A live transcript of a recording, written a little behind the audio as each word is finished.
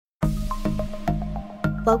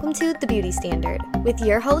Welcome to The Beauty Standard with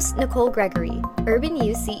your host, Nicole Gregory, Urban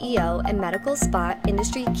Youth CEO and medical spa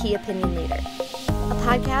industry key opinion leader. A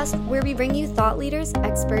podcast where we bring you thought leaders,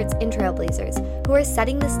 experts, and trailblazers who are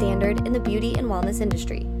setting the standard in the beauty and wellness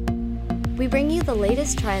industry. We bring you the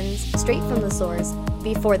latest trends straight from the source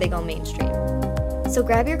before they go mainstream. So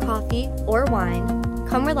grab your coffee or wine,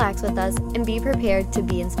 come relax with us, and be prepared to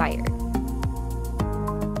be inspired.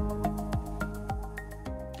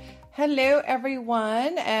 Hello,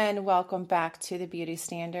 everyone, and welcome back to the Beauty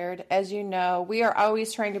Standard. As you know, we are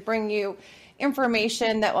always trying to bring you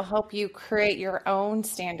information that will help you create your own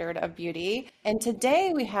standard of beauty. And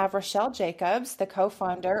today we have Rochelle Jacobs, the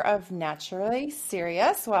co-founder of Naturally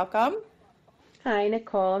Serious. Welcome. Hi,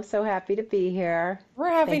 Nicole. I'm so happy to be here. We're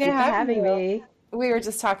happy Thank to you for have having you. me. We were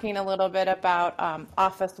just talking a little bit about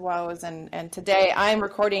office woes, and today I'm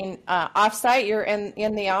recording offsite. You're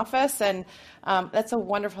in the office, and that's a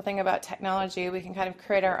wonderful thing about technology. We can kind of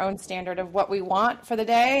create our own standard of what we want for the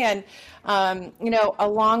day, and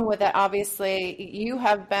along with it, obviously, you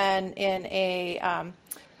have been in a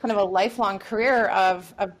kind of a lifelong career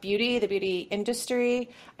of beauty, the beauty industry.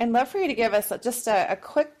 I'd love for you to give us just a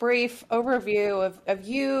quick, brief overview of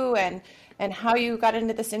you and how you got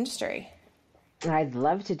into this industry. I'd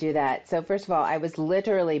love to do that. So first of all, I was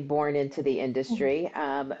literally born into the industry.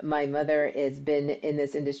 My mother has been in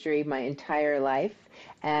this industry my entire life,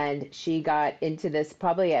 and she got into this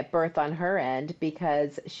probably at birth on her end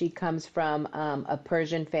because she comes from a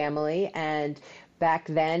Persian family, and back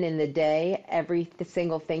then in the day, every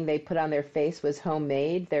single thing they put on their face was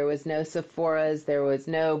homemade. There was no Sephora's, there was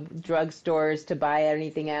no drugstores to buy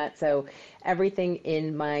anything at. So everything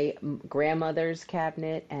in my grandmother's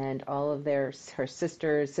cabinet and all of her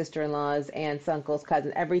sisters, sister-in-laws, aunts, uncles,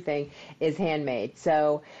 cousins, everything is handmade.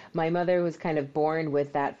 So my mother was kind of born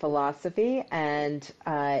with that philosophy and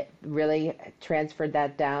really transferred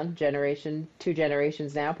that down two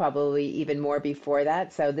generations now, probably even more before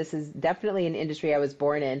that. So this is definitely an industry I was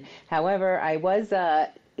born in. However, I was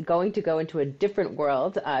going to go into a different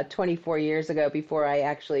world 24 years ago before I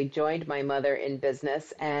actually joined my mother in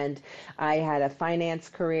business. And I had a finance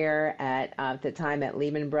career at the time at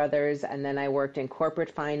Lehman Brothers, and then I worked in corporate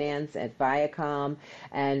finance at Viacom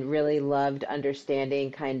and really loved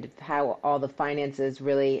understanding kind of how all the finances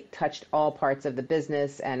really touched all parts of the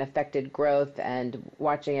business and affected growth and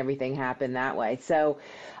watching everything happen that way. So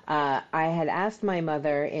I had asked my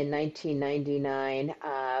mother in 1999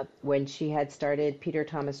 when she had started Peter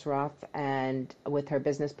Thomas Roth and with her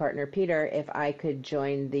business partner Peter if I could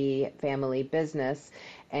join the family business.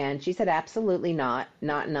 And she said, absolutely not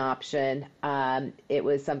an option. It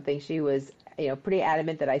was something she was pretty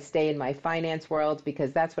adamant that I stay in my finance world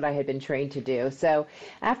because that's what I had been trained to do. So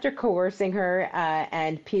after coercing her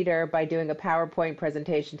and Peter by doing a PowerPoint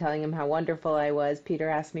presentation telling him how wonderful I was, Peter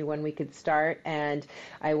asked me when we could start, and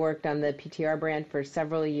I worked on the PTR brand for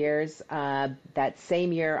several years. That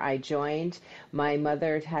same year I joined, my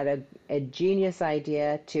mother had a genius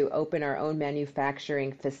idea to open our own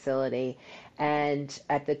manufacturing facility. And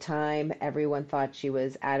at the time, everyone thought she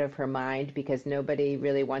was out of her mind because nobody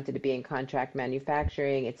really wanted to be in contract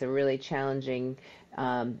manufacturing. It's a really challenging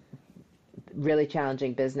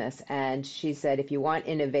business. And she said, if you want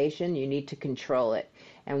innovation, you need to control it.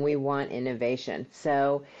 And we want innovation.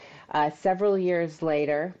 So several years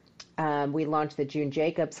later, we launched the June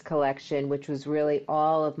Jacobs collection, which was really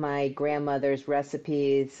all of my grandmother's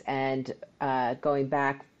recipes and going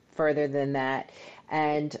back further than that.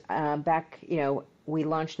 And we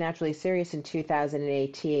launched Naturally Serious in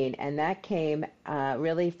 2018, and that came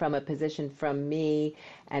really from a position from me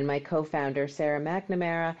and my co-founder, Sarah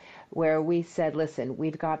McNamara, where we said, listen,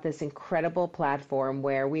 we've got this incredible platform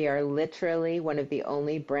where we are literally one of the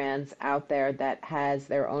only brands out there that has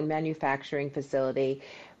their own manufacturing facility.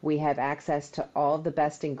 We have access to all the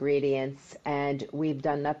best ingredients, and we've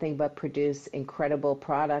done nothing but produce incredible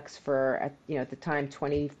products for, at the time,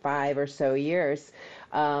 25 or so years.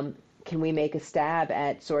 Can we make a stab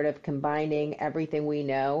at sort of combining everything we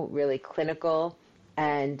know, really clinical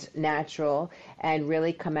and natural, and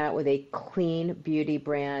really come out with a clean beauty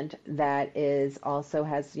brand that is also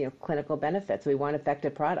has, clinical benefits? We want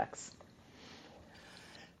effective products.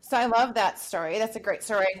 So I love that story. That's a great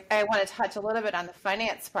story. I want to touch a little bit on the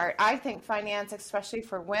finance part. I think finance, especially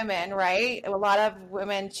for women, right? A lot of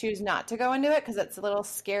women choose not to go into it because it's a little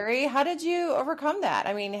scary. How did you overcome that?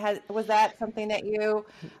 I mean, was that something that you,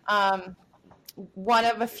 one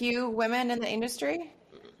of a few women in the industry?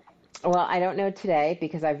 Well, I don't know today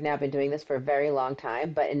because I've now been doing this for a very long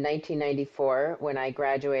time. But in 1994, when I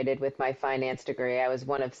graduated with my finance degree, I was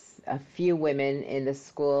one of a few women in the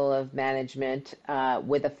School of Management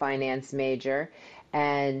with a finance major.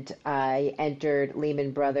 And I entered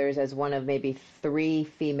Lehman Brothers as one of maybe three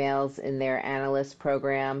females in their analyst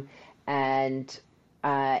program. And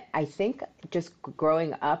I think just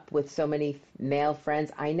growing up with so many male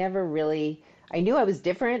friends, I never really, I knew I was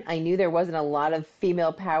different. I knew there wasn't a lot of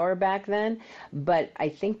female power back then, but I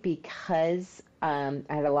think because I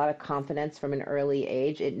had a lot of confidence from an early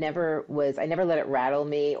age, it never was, I never let it rattle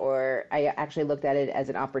me, or I actually looked at it as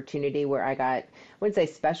an opportunity where I got, I wouldn't say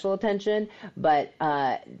special attention, but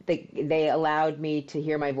they allowed me to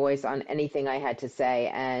hear my voice on anything I had to say.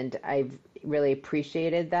 And I've really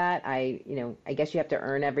appreciated that. I guess you have to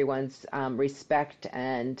earn everyone's respect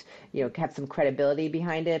and, have some credibility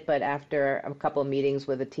behind it. But after a couple of meetings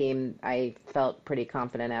with a team, I felt pretty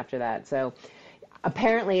confident after that. So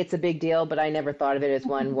apparently it's a big deal, but I never thought of it as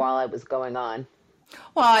one while it was going on.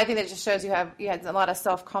 Well, I think that just shows you had a lot of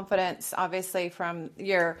self-confidence, obviously, from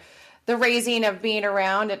the raising of being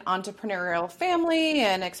around an entrepreneurial family,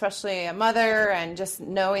 and especially a mother, and just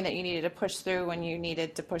knowing that you needed to push through when you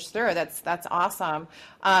needed to push through. That's awesome.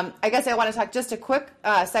 I guess I want to talk just a quick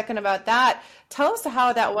second about that. Tell us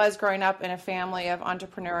how that was growing up in a family of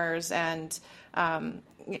entrepreneurs, and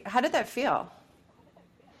how did that feel?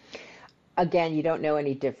 Again, you don't know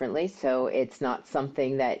any differently, so it's not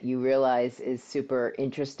something that you realize is super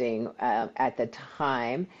interesting at the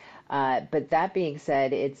time. But that being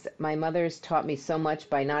said, it's my mother's taught me so much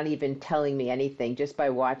by not even telling me anything, just by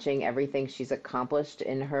watching everything she's accomplished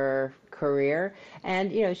in her career.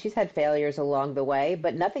 And, she's had failures along the way,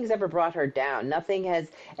 but nothing's ever brought her down. Nothing has,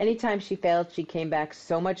 anytime she failed, she came back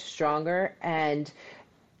so much stronger and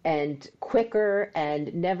quicker,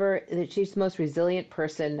 and never, she's the most resilient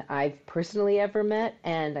person I've personally ever met.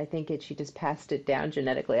 And I think she just passed it down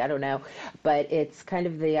genetically. I don't know, but it's kind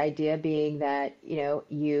of the idea being that,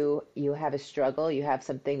 you have a struggle, you have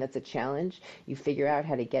something that's a challenge, you figure out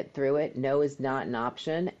how to get through it. No is not an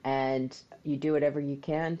option. And you do whatever you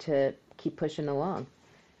can to keep pushing along.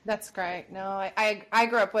 That's great. No, I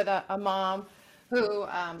grew up with a mom who,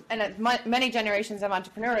 many generations of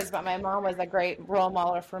entrepreneurs, but my mom was a great role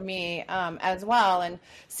model for me as well. And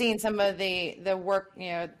seeing some of the work,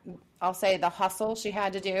 I'll say the hustle she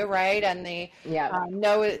had to do, right? And the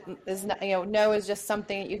no is not, no is just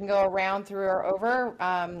something that you can go around, through, or over.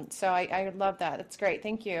 So I love that. That's great.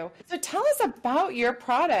 Thank you. So tell us about your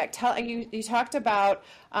product. You talked about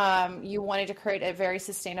you wanted to create a very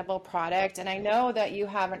sustainable product, and I know that you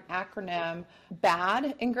have an acronym,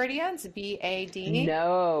 BAD ingredients, BAD.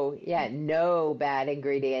 No bad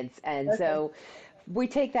ingredients. And okay. So we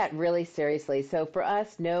take that really seriously. So for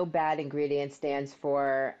us, no bad ingredient stands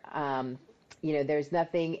for, there's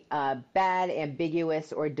nothing bad,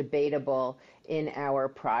 ambiguous, or debatable in our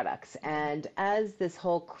products. And as this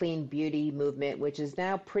whole clean beauty movement, which is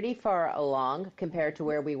now pretty far along compared to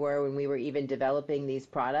where we were when we were even developing these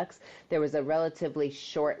products, there was a relatively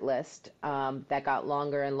short list that got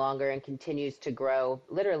longer and longer and continues to grow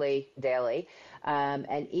literally daily.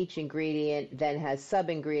 And each ingredient then has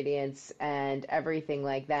sub-ingredients and everything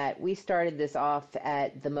like that. We started this off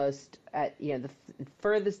at the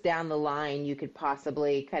furthest down the line you could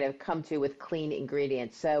possibly kind of come to with clean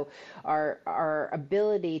ingredients. So our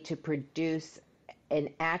ability to produce an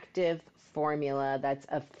active formula that's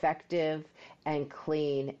effective and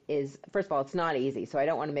clean is, first of all, it's not easy. So I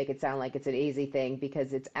don't want to make it sound like it's an easy thing,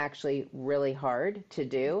 because it's actually really hard to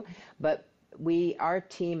do. But our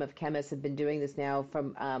team of chemists have been doing this now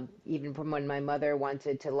from even from when my mother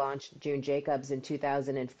wanted to launch June Jacobs in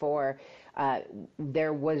 2004.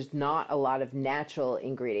 There was not a lot of natural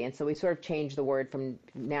ingredients. So we sort of changed the word from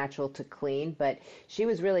natural to clean, but she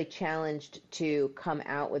was really challenged to come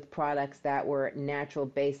out with products that were natural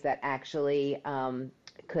based, that actually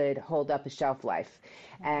could hold up a shelf life.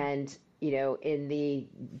 And, in the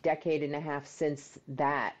decade and a half since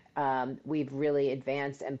that, we've really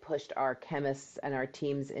advanced and pushed our chemists and our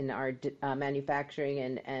teams in our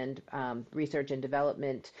manufacturing and research and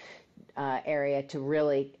development area to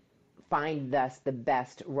really find thus the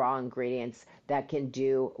best raw ingredients that can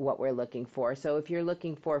do what we're looking for. So if you're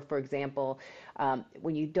looking for example,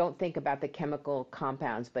 when you don't think about the chemical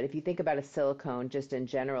compounds, but if you think about a silicone just in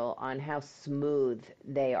general, on how smooth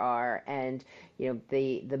they are, and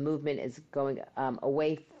the movement is going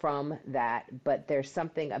away from that, but there's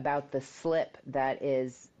something about the slip that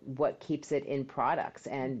is what keeps it in products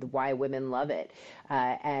and why women love it.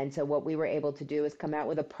 And so what we were able to do is come out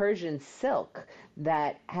with a Persian silk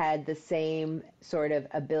that had the same sort of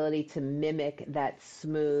ability to mimic that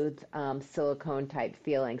smooth silicone type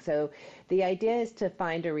feeling. So the idea is to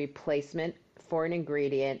find a replacement for an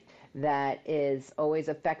ingredient that is always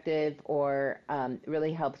effective or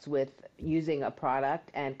really helps with using a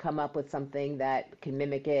product and come up with something that can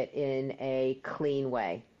mimic it in a clean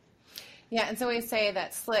way. Yeah, and so we say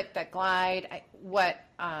that slick, that glide,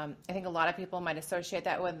 I think a lot of people might associate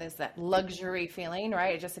that with is that luxury feeling,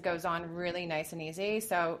 right? It just goes on really nice and easy.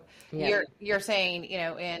 So you're saying,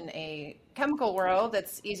 in a chemical world,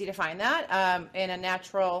 it's easy to find that. In a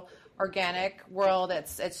natural, organic world, it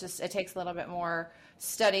takes a little bit more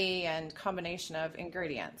study and combination of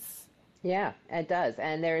ingredients. Yeah, it does.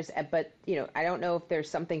 And I don't know if there's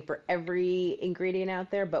something for every ingredient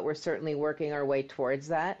out there, but we're certainly working our way towards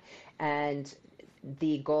that. And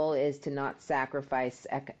the goal is to not sacrifice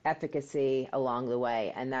efficacy along the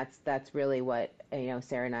way. And that's really what,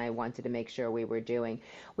 Sarah and I wanted to make sure we were doing.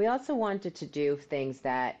 We also wanted to do things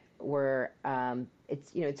that were,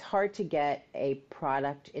 it's hard to get a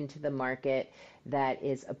product into the market that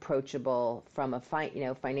is approachable from a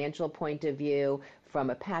financial point of view, from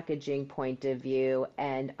a packaging point of view,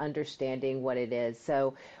 and understanding what it is.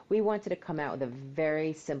 So we wanted to come out with a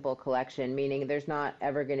very simple collection, meaning there's not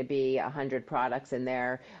ever going to be 100 products in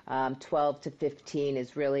there. 12 to 15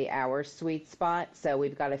 is really our sweet spot. So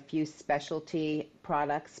we've got a few specialty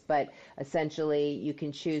products, but essentially you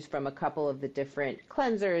can choose from a couple of the different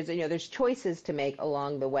cleansers. There's choices to make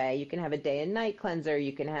along the way. You can have a day and night cleanser.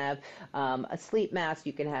 You can have a sleep mask.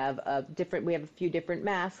 You can have we have a few different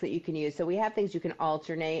masks that you can use. So we have things you can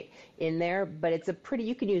alternate in there, but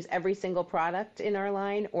you can use every single product in our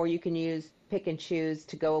line, or you can pick and choose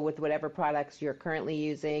to go with whatever products you're currently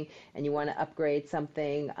using, and you want to upgrade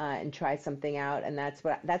something and try something out. And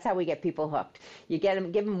that's how we get people hooked. You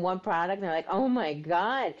give them one product and they're like, oh my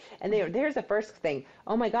God. And there's the first thing.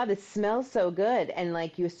 Oh my God, this smells so good. And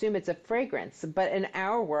you assume it's a fragrance, but in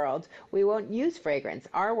our world, we won't use fragrance.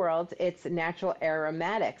 Our world, it's natural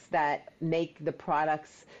aromatics that make the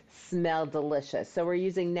products smell delicious. So we're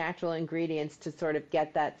using natural ingredients to sort of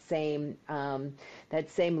get that same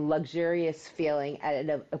luxurious feeling at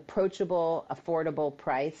an approachable, affordable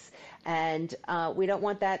price. And we don't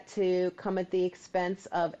want that to come at the expense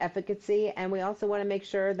of efficacy. And we also want to make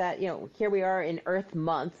sure that, here we are in Earth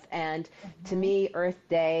Month. And to me, Earth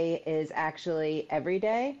Day is actually every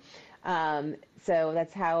day. So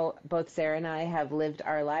that's how both Sarah and I have lived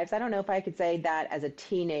our lives. I don't know if I could say that as a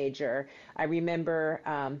teenager. I remember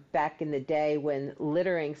back in the day when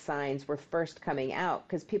littering signs were first coming out,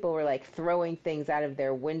 because people were throwing things out of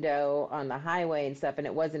their window on the highway and stuff, and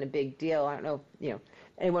it wasn't a big deal. I don't know if,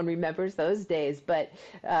 anyone remembers those days, but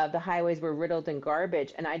the highways were riddled in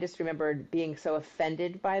garbage. And I just remember being so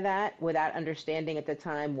offended by that without understanding at the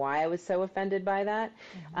time why I was so offended by that.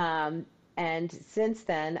 Mm-hmm. And since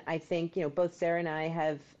then, I think, both Sarah and I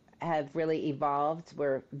have really evolved.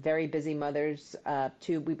 We're very busy mothers.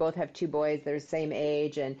 We both have two boys. They're the same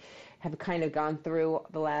age and have kind of gone through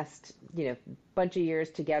the last, bunch of years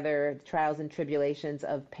together, the trials and tribulations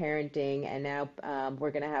of parenting. And now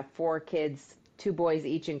we're going to have 4 kids, 2 boys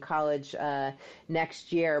each in college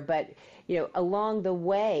next year. But, along the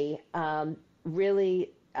way,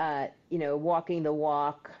 really, walking the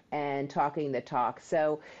walk and talking the talk.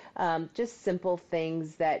 So just simple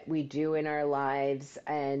things that we do in our lives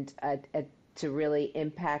and to really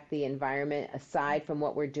impact the environment, aside from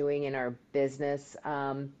what we're doing in our business.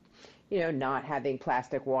 Not having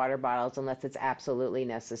plastic water bottles unless it's absolutely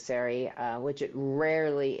necessary, which it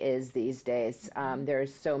rarely is these days.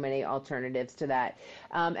 There's so many alternatives to that.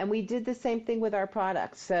 And we did the same thing with our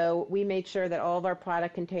products. So we made sure that all of our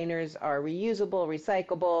product containers are reusable,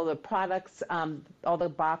 recyclable. The products, all the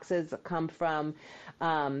boxes come from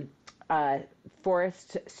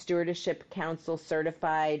Forest Stewardship Council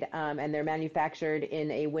certified, and they're manufactured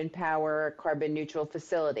in a wind power carbon neutral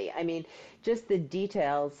facility. I mean, just the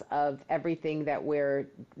details of everything that we're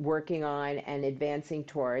working on and advancing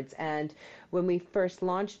towards. And when we first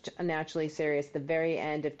launched Naturally Serious, the very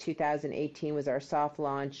end of 2018 was our soft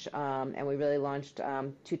launch, and we really launched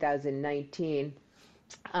 2019.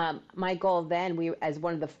 My goal then, as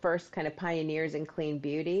one of the first kind of pioneers in clean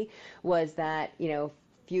beauty, was that,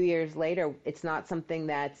 few years later, it's not something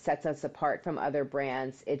that sets us apart from other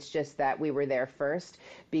brands. It's just that we were there first,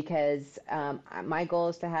 because my goal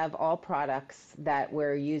is to have all products that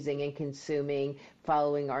we're using and consuming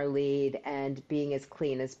following our lead and being as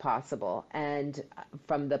clean as possible, and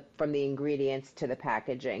from the ingredients to the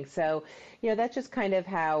packaging. So, that's just kind of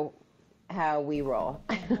how how we roll.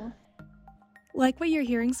 Like what you're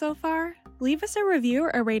hearing so far? Leave us a review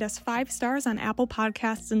or rate us 5 stars on Apple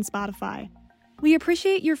Podcasts and Spotify. We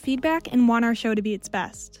appreciate your feedback and want our show to be its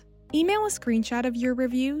best. Email a screenshot of your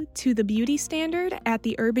review to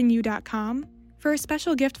thebeautystandard@theurbanu.com for a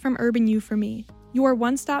special gift from Urban U for Me, your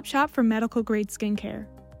one-stop shop for medical-grade skincare.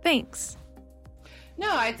 Thanks.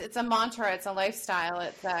 No, it's a mantra. It's a lifestyle.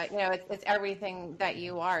 It's it's everything that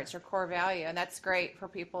you are. It's your core value, and that's great for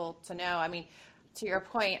people to know. I mean, to your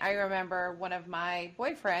point, I remember one of my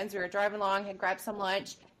boyfriends. We were driving along, had grabbed some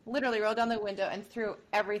lunch, literally rolled down the window and threw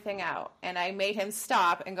everything out. And I made him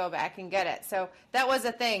stop and go back and get it. So that was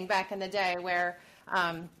a thing back in the day where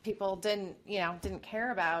people didn't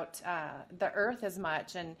care about the earth as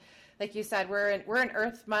much. And like you said, we're in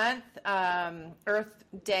Earth Month. Earth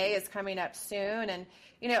Day is coming up soon, and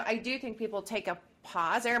I do think people take a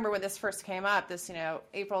pause. I remember when this first came up, this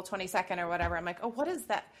April 22nd or whatever. I'm like, oh, what is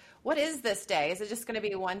that? What is this day? Is it just going to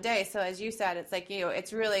be one day? So as you said, it's like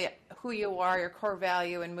it's really who you are, your core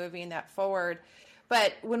value, and moving that forward.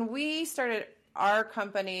 But when we started our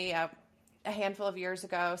company a handful of years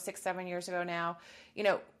ago, 6-7 years ago now,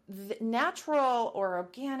 natural or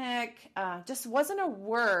organic just wasn't a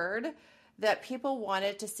word that people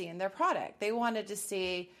wanted to see in their product. They wanted to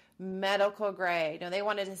see medical grade. They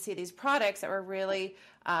wanted to see these products that were really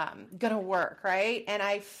going to work, right? And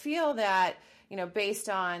I feel that, based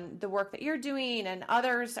on the work that you're doing and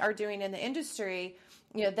others are doing in the industry,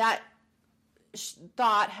 that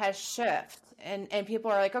thought has shifted. And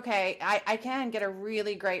people are like, okay, I can get a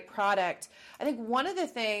really great product. I think one of the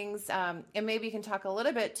things, and maybe you can talk a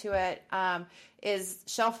little bit to it, is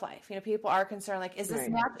shelf life. People are concerned, like, is this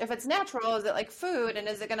if it's natural, is it like food, and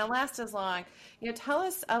is it going to last as long? Tell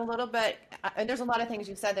us a little bit. And there's a lot of things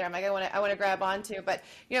you said there. I'm like, I want to grab onto, but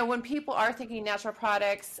when people are thinking natural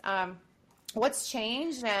products, what's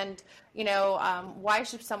changed, and why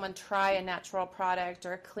should someone try a natural product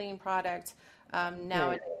or a clean product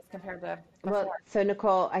nowadays compared to before? Well, so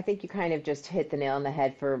Nicole, I think you kind of just hit the nail on the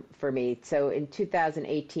head for me. So in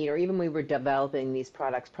 2018, or even we were developing these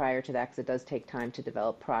products prior to that, because it does take time to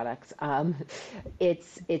develop products.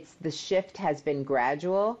 It's the shift has been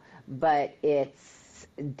gradual, but it's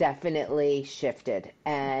definitely shifted.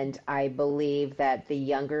 And I believe that the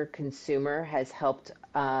younger consumer has helped.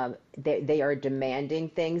 They are demanding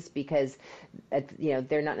things because,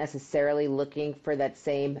 they're not necessarily looking for that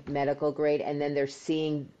same medical grade, and then they're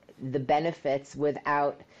seeing the benefits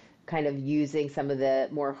without kind of using some of the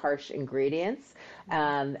more harsh ingredients.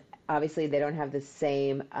 Obviously, they don't have the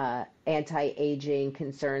same anti-aging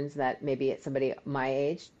concerns that maybe somebody my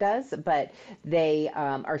age does, but they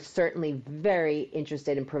are certainly very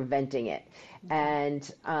interested in preventing it. And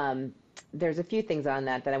there's a few things on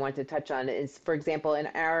that I wanted to touch on. Is, for example,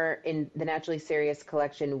 in the Naturally Serious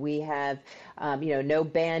collection, we have no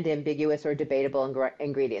banned, ambiguous, or debatable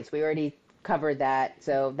ingredients. We already covered that,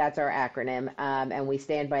 so that's our acronym, and we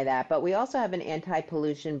stand by that. But we also have an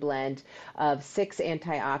anti-pollution blend of 6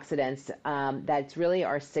 antioxidants that's really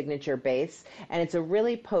our signature base, and it's a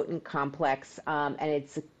really potent complex, and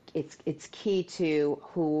it's key to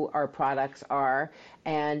who our products are.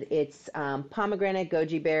 And it's pomegranate,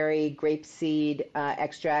 goji berry, grapeseed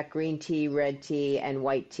extract, green tea, red tea, and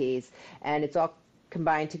white teas, and it's all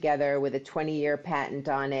combined together with a 20-year patent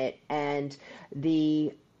on it. And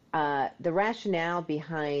the rationale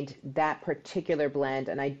behind that particular blend,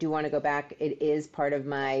 and I do want to go back, it is part of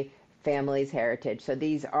my family's heritage. So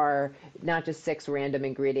these are not just 6 random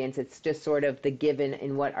ingredients. It's just sort of the given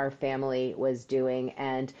in what our family was doing.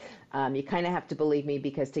 And you kind of have to believe me,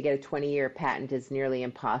 because to get a 20-year patent is nearly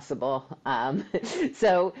impossible.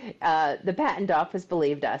 So the patent office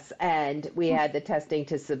believed us, and we had the testing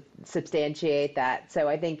to substantiate that. So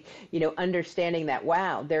I think, understanding that,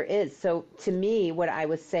 wow, there is. So to me, what I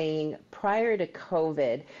was saying prior to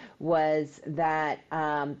COVID was that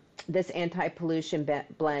this anti-pollution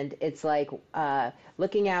blend, it's like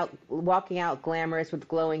walking out glamorous with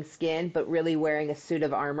glowing skin, but really wearing a suit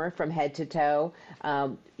of armor from head to toe,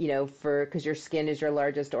 because your skin is your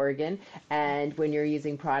largest organ. And when you're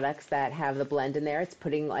using products that have the blend in there, it's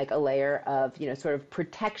putting like a layer of, sort of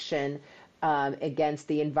protection against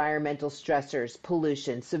the environmental stressors,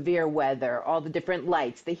 pollution, severe weather, all the different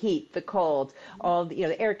lights, the heat, the cold, all the,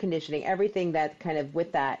 the air conditioning, everything that kind of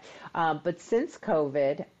with that. But since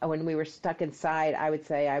COVID, when we were stuck inside, I would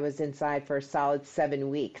say I was inside for a solid 7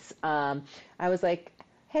 weeks. I was like,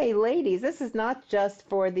 hey, ladies, this is not just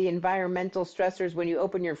for the environmental stressors when you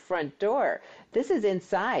open your front door. This is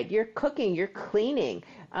inside. You're cooking, you're cleaning,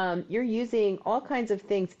 you're using all kinds of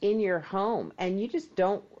things in your home, and you just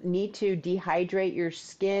don't need to dehydrate your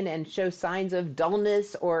skin and show signs of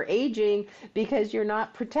dullness or aging because you're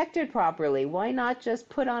not protected properly. Why not just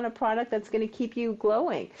put on a product that's going to keep you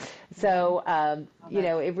glowing? So,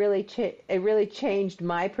 it really changed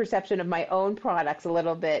my perception of my own products a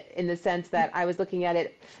little bit, in the sense that I was looking at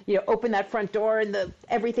it, open that front door and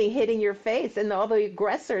everything hitting your face and all the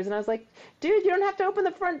aggressors, and I was like, dude, you don't have to open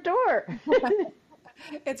the front door.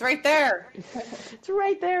 It's right there. It's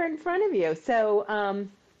right there in front of you. So,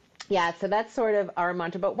 so that's sort of our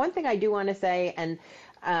mantra. But one thing I do want to say, and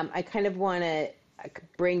I kind of want to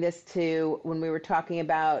bring this to when we were talking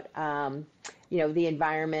about, the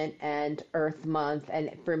environment and Earth Month.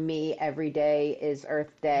 And for me, every day is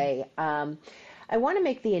Earth Day. I want to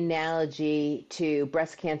make the analogy to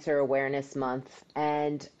Breast Cancer Awareness Month.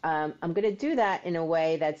 And I'm going to do that in a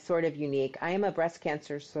way that's sort of unique. I am a breast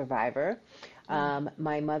cancer survivor.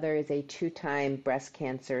 My mother is a 2-time breast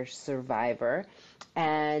cancer survivor,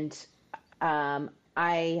 and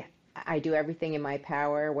I do everything in my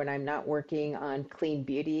power when I'm not working on clean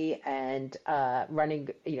beauty and running,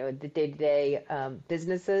 the day-to-day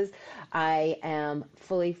businesses. I am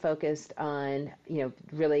fully focused on,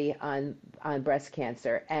 really on breast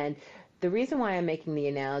cancer. And the reason why I'm making the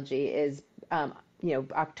analogy is,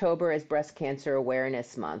 October is Breast Cancer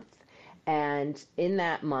Awareness Month. And in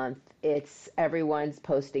that month, it's everyone's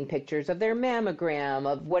posting pictures of their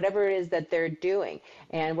mammogram, of whatever it is that they're doing.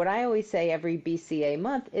 And what I always say every BCA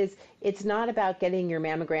month is, it's not about getting your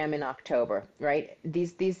mammogram in October, right?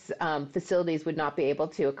 These facilities would not be able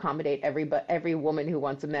to accommodate every woman who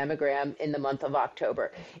wants a mammogram in the month of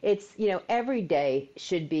October. It's, every day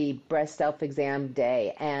should be breast self-exam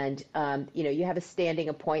day. And, you have a standing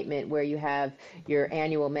appointment where you have your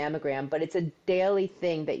annual mammogram, but it's a daily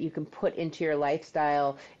thing that you can put into your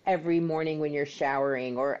lifestyle every morning when you're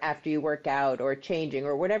showering or after you work out or changing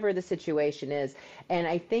or whatever the situation is. And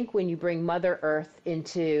I think when you bring Mother Earth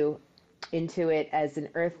into it as an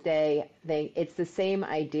Earth Day thing, it's the same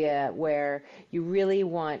idea where you really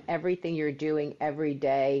want everything you're doing every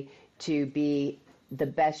day to be the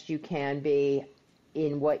best you can be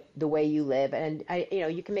in the way you live. And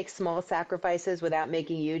you can make small sacrifices without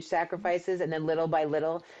making huge sacrifices, and then little by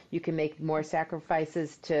little you can make more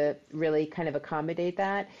sacrifices to really kind of accommodate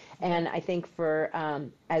that. And I think for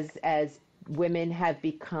as women have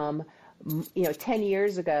become, 10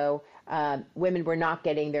 years ago, women were not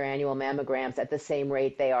getting their annual mammograms at the same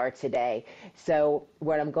rate they are today. So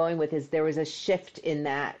what I'm going with is there was a shift in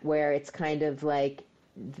that, where it's kind of like,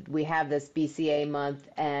 we have this BCA month,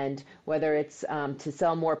 and whether it's to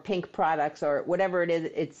sell more pink products or whatever it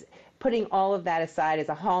is, it's putting all of that aside as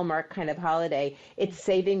a Hallmark kind of holiday. It's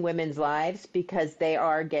saving women's lives because they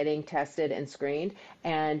are getting tested and screened.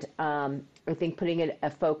 And I think putting a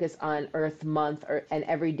focus on Earth Month and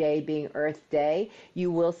every day being Earth Day,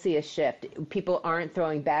 you will see a shift. People aren't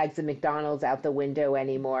throwing bags of McDonald's out the window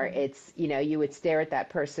anymore. It's, you would stare at that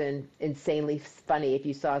person insanely funny if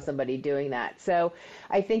you saw somebody doing that. So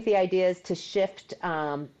I think the idea is to shift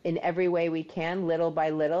in every way we can, little by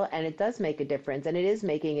little, and it does make a difference, and it is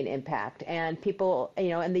making an impact. And people,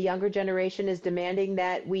 and the younger generation is demanding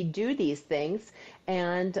that we do these things,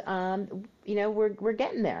 and, we're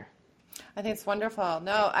getting there. I think it's wonderful.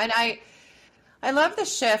 No, and I love the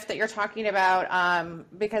shift that you're talking about,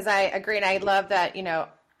 because I agree, and I love that,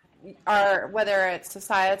 whether it's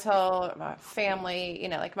societal, family,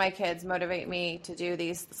 like my kids motivate me to do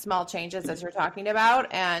these small changes as you're talking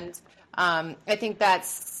about. And I think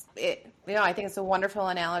that's it. I think it's a wonderful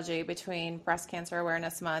analogy between Breast Cancer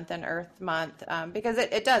Awareness Month and Earth Month, because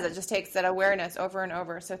it just takes that awareness over and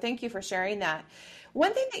over. So thank you for sharing that.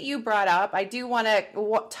 One thing that you brought up, I do want to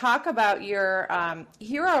talk about your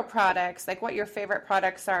hero products, like what your favorite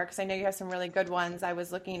products are, because I know you have some really good ones I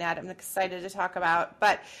was looking at. I'm excited to talk about.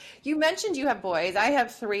 But you mentioned you have boys. I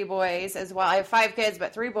have 3 boys as well. I have 5 kids,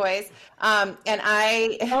 but 3 boys. And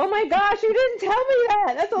I... Oh my gosh, you didn't tell me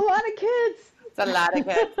that. That's a lot of kids. It's a lot of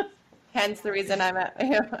kids. Hence the reason I'm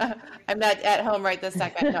not at home right this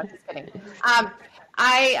second. No, just kidding.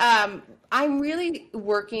 I'm really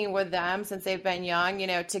working with them since they've been young,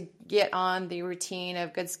 to get on the routine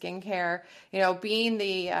of good skincare, being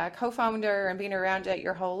the co-founder and being around it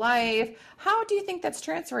your whole life. How do you think that's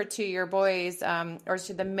transferred to your boys or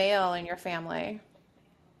to the male in your family?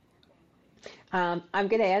 I'm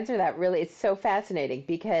going to answer that. Really, it's so fascinating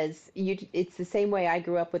because it's the same way I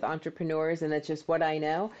grew up with entrepreneurs, and that's just what I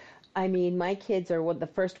know. I mean, my kids are the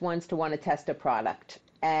first ones to want to test a product.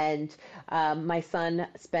 And my son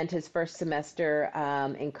spent his first semester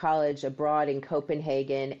in college abroad in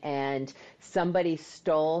Copenhagen, and somebody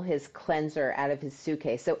stole his cleanser out of his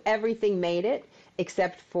suitcase. So everything made it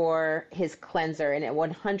except for his cleanser, and it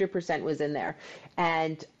 100% was in there.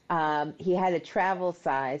 And he had a travel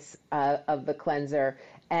size of the cleanser,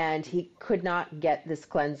 and he could not get this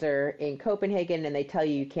cleanser in Copenhagen, and they tell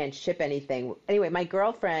you can't ship anything. Anyway, my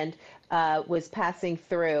girlfriend was passing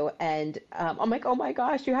through, and I'm like, oh my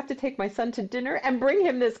gosh, you have to take my son to dinner and bring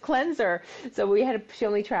him this cleanser. So she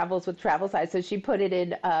only travels with travel size, so she put it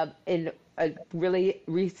in a really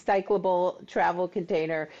recyclable travel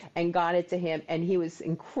container and got it to him, and he was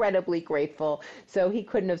incredibly grateful. So he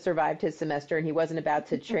couldn't have survived his semester, and he wasn't about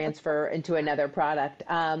to transfer into another product.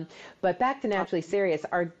 But back to Naturally Serious,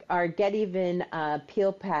 our Get Even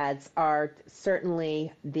peel pads are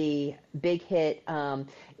certainly the big hit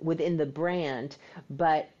within the brand,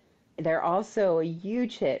 but they're also a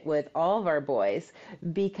huge hit with all of our boys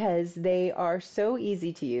because they are so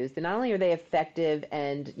easy to use. And not only are they effective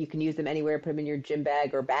and you can use them anywhere, put them in your gym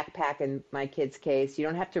bag or backpack in my kid's case, you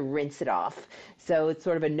don't have to rinse it off. So it's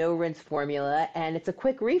sort of a no rinse formula, and it's a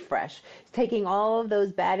quick refresh. It's taking all of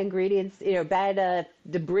those bad ingredients, bad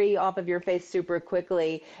debris off of your face super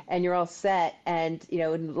quickly, and you're all set. And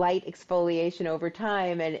light exfoliation over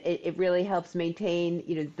time, and it really helps maintain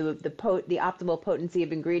the optimal potency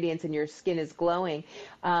of ingredients, and your skin is glowing.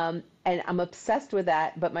 And I'm obsessed with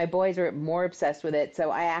that, but my boys are more obsessed with it, so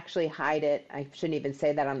I actually hide it. I shouldn't even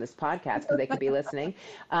say that on this podcast because they could be listening.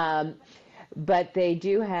 But they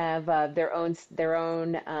do have their own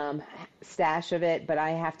stash of it, but I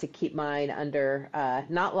have to keep mine under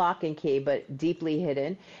not lock and key, but deeply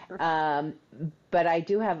hidden. But I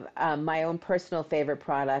do have my own personal favorite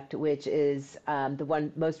product, which is the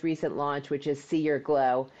one most recent launch, which is See Your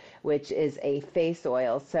Glow, which is a face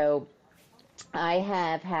oil. So I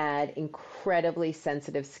have had incredibly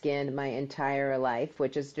sensitive skin my entire life,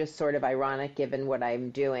 which is just sort of ironic given what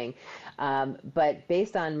I'm doing. But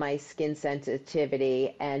based on my skin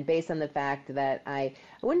sensitivity and based on the fact that I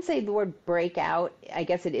wouldn't say the word breakout, I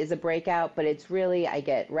guess it is a breakout, but it's really, I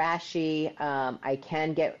get rashy. I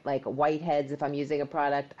can get like whiteheads if I'm using a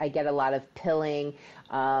product. I get a lot of pilling.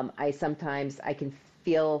 I can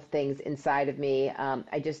feel things inside of me.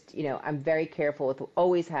 I'm very careful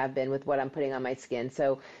always have been with what I'm putting on my skin.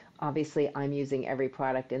 So obviously I'm using every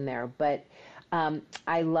product in there, but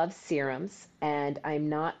I love serums, and I'm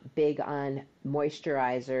not big on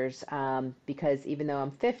moisturizers because even though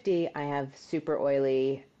I'm 50, I have super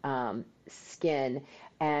oily skin,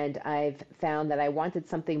 and I've found that I wanted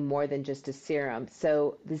something more than just a serum.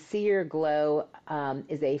 So the See Your Glow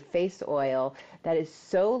is a face oil that is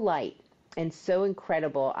so light and so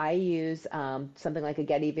incredible. I use something like a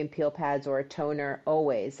Get Even peel pads or a toner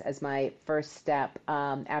always as my first step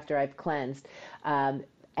after I've cleansed.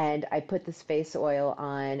 And I put this face oil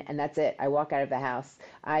on, and that's it. I walk out of the house.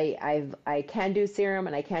 I can do serum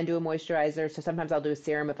and I can do a moisturizer. So sometimes I'll do a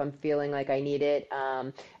serum if I'm feeling like I need it,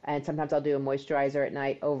 and sometimes I'll do a moisturizer at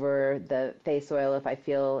night over the face oil if I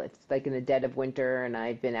feel it's like in the dead of winter and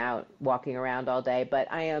I've been out walking around all day. But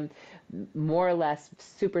I am more or less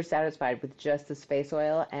super satisfied with just this face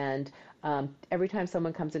oil, and every time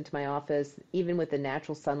someone comes into my office, even with the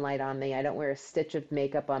natural sunlight on me, I don't wear a stitch of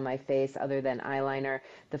makeup on my face other than eyeliner.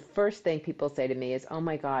 The first thing people say to me is, "Oh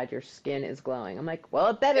my God, your skin is glowing." I'm like, "Well,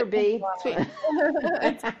 it better be."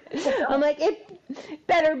 I'm like, "It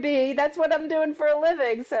better be. That's what I'm doing for a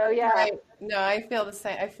living." So yeah. Right. No, I feel the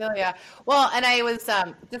same. I feel, yeah. Well, and I was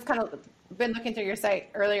just kind of been looking through your site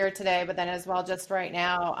earlier today, but then as well just right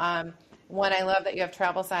now. One, I love that you have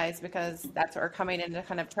travel size because that's what we're coming into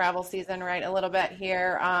kind of travel season, right? A little bit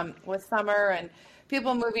here with summer and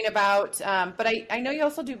people moving about. But I know you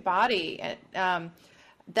also do body.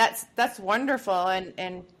 That's wonderful.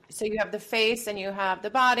 And so you have the face and you have the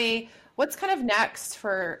body. What's kind of next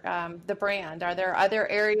for the brand? Are there other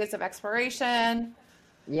areas of exploration?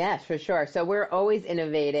 Yes, for sure. So we're always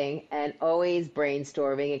innovating and always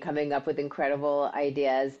brainstorming and coming up with incredible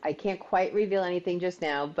ideas. I can't quite reveal anything just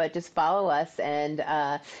now, but just follow us and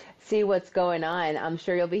see what's going on. I'm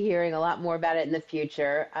sure you'll be hearing a lot more about it in the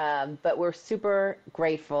future. But we're super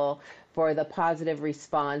grateful for the positive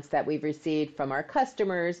response that we've received from our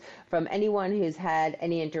customers, from anyone who's had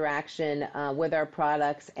any interaction with our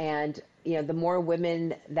products, and the more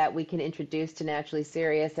women that we can introduce to Naturally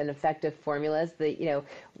Serious and effective formulas, we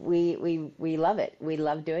love it. We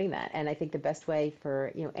love doing that. And I think the best way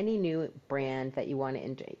for, any new brand that you want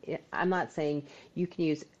to I'm not saying you can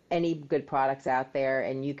use any good products out there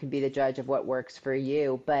and you can be the judge of what works for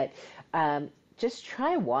you, but just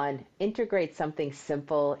try one. Integrate something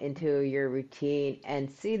simple into your routine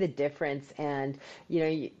and see the difference. And,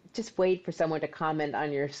 you just wait for someone to comment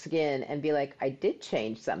on your skin and be like, I did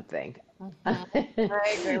change something. Mm-hmm.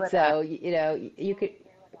 I agree with So, that. you could,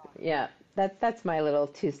 yeah, that's my little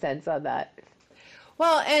 2 cents on that.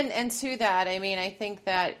 Well, and to that, I mean, I think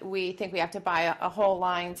that we have to buy a whole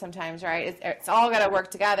line sometimes, right? It's all got to work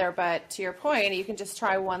together. But to your point, you can just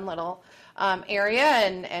try one little area,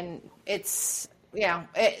 and it's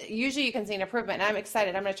usually you can see an improvement. And I'm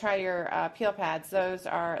excited. I'm going to try your peel pads. Those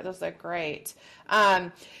look great.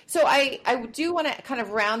 So I do want to kind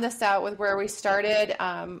of round this out with where we started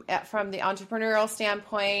from the entrepreneurial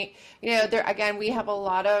standpoint. Again, we have a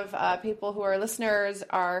lot of people who are listeners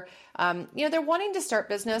are, they're wanting to start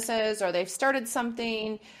businesses or they've started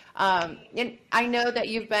something. And I know that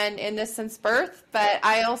you've been in this since birth, but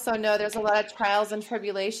I also know there's a lot of trials and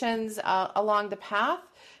tribulations along the path.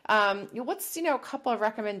 What's, a couple of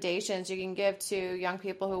recommendations you can give to young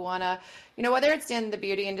people who want to, whether it's in the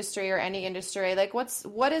beauty industry or any industry, like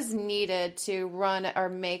what is needed to run or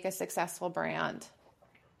make a successful brand?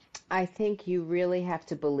 I think you really have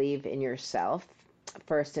to believe in yourself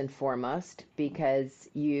first and foremost, because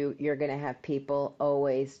you're going to have people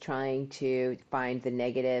always trying to find the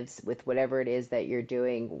negatives with whatever it is that you're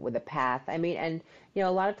doing with a path. I mean, and a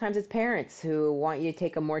lot of times it's parents who want you to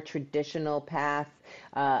take a more traditional path,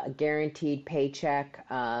 a guaranteed paycheck,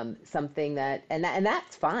 something and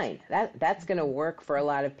that's fine. That's going to work for a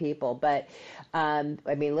lot of people. But I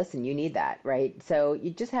mean, listen, you need that, right? So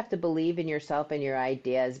you just have to believe in yourself and your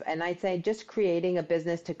ideas. And I'd say just creating a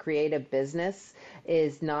business to create a business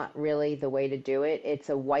is not really the way to do it. It's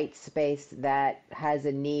a white space that has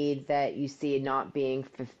a need that you see not being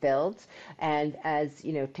fulfilled. And as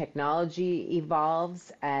technology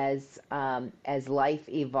evolves, as life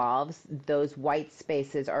evolves, those white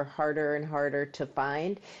spaces are harder and harder to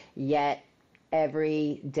find. Yet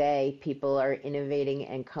every day people are innovating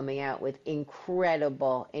and coming out with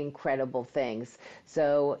incredible things.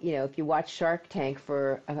 So, if you watch Shark Tank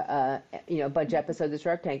for, a bunch of episodes of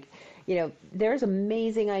Shark Tank, there's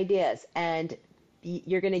amazing ideas, and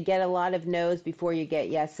you're going to get a lot of no's before you get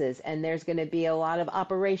yeses, and there's going to be a lot of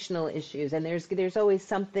operational issues, and there's always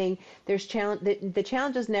something. There's the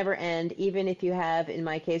challenges never end, even if you have, in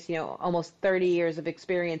my case, almost 30 years of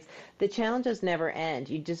experience. The challenges never end.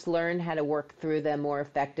 You just learn how to work through them more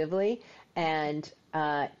effectively, and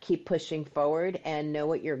keep pushing forward and know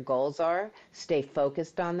what your goals are. Stay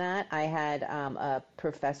focused on that. I had a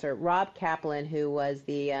professor, Rob Kaplan, who was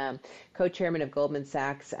the co-chairman of Goldman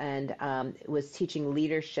Sachs and was teaching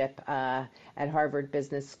leadership at Harvard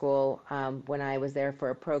Business School when I was there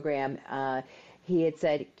for a program. He had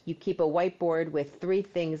said, you keep a whiteboard with 3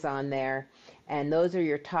 things on there, and those are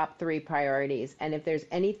your top 3 priorities. And if there's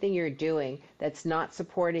anything you're doing that's not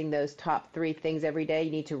supporting those top 3 things every day,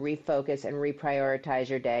 you need to refocus and reprioritize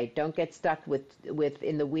your day. Don't get stuck with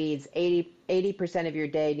in the weeds. 80% of your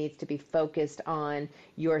day needs to be focused on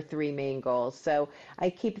your 3 main goals. So I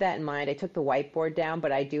keep that in mind. I took the whiteboard down,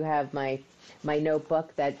 but I do have my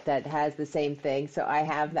notebook that has the same thing. So I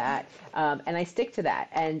have that, and I stick to that.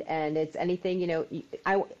 And it's anything,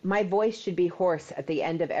 my voice should be hoarse at the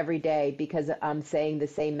end of every day because I'm saying the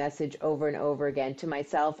same message over and over again to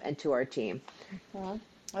myself and to our team. Mm-hmm.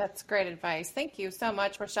 That's great advice. Thank you so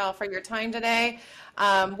much, Rochelle, for your time today.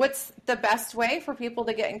 What's the best way for people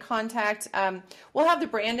to get in contact? We'll have the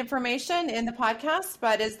brand information in the podcast,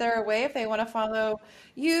 but is there a way if they want to follow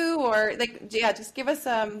you or just give us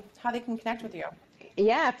how they can connect with you?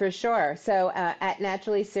 Yeah, for sure. So at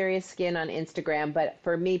Naturally Serious Skin on Instagram, but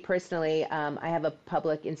for me personally, I have a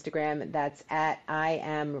public Instagram that's at I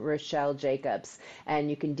am Rochelle Jacobs, and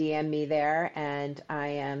you can DM me there, and I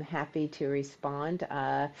am happy to respond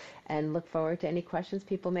and look forward to any questions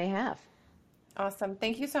people may have. Awesome.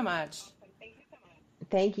 Thank you so much.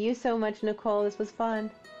 Thank you so much, Nicole. This was fun.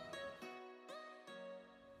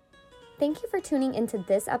 Thank you for tuning into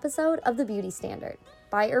this episode of The Beauty Standard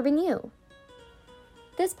by Urban You.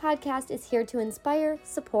 This podcast is here to inspire,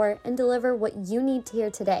 support, and deliver what you need to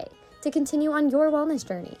hear today to continue on your wellness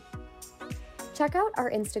journey. Check out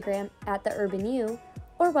our Instagram at The Urban You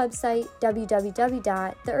or website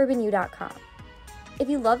www.theurbanu.com. If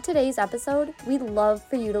you loved today's episode, we'd love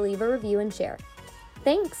for you to leave a review and share.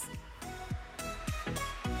 Thanks!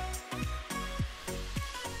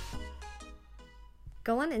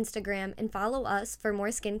 Go on Instagram and follow us for more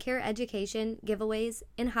skincare education, giveaways,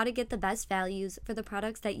 and how to get the best values for the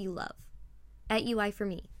products that you love.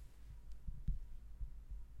 @UI4Me.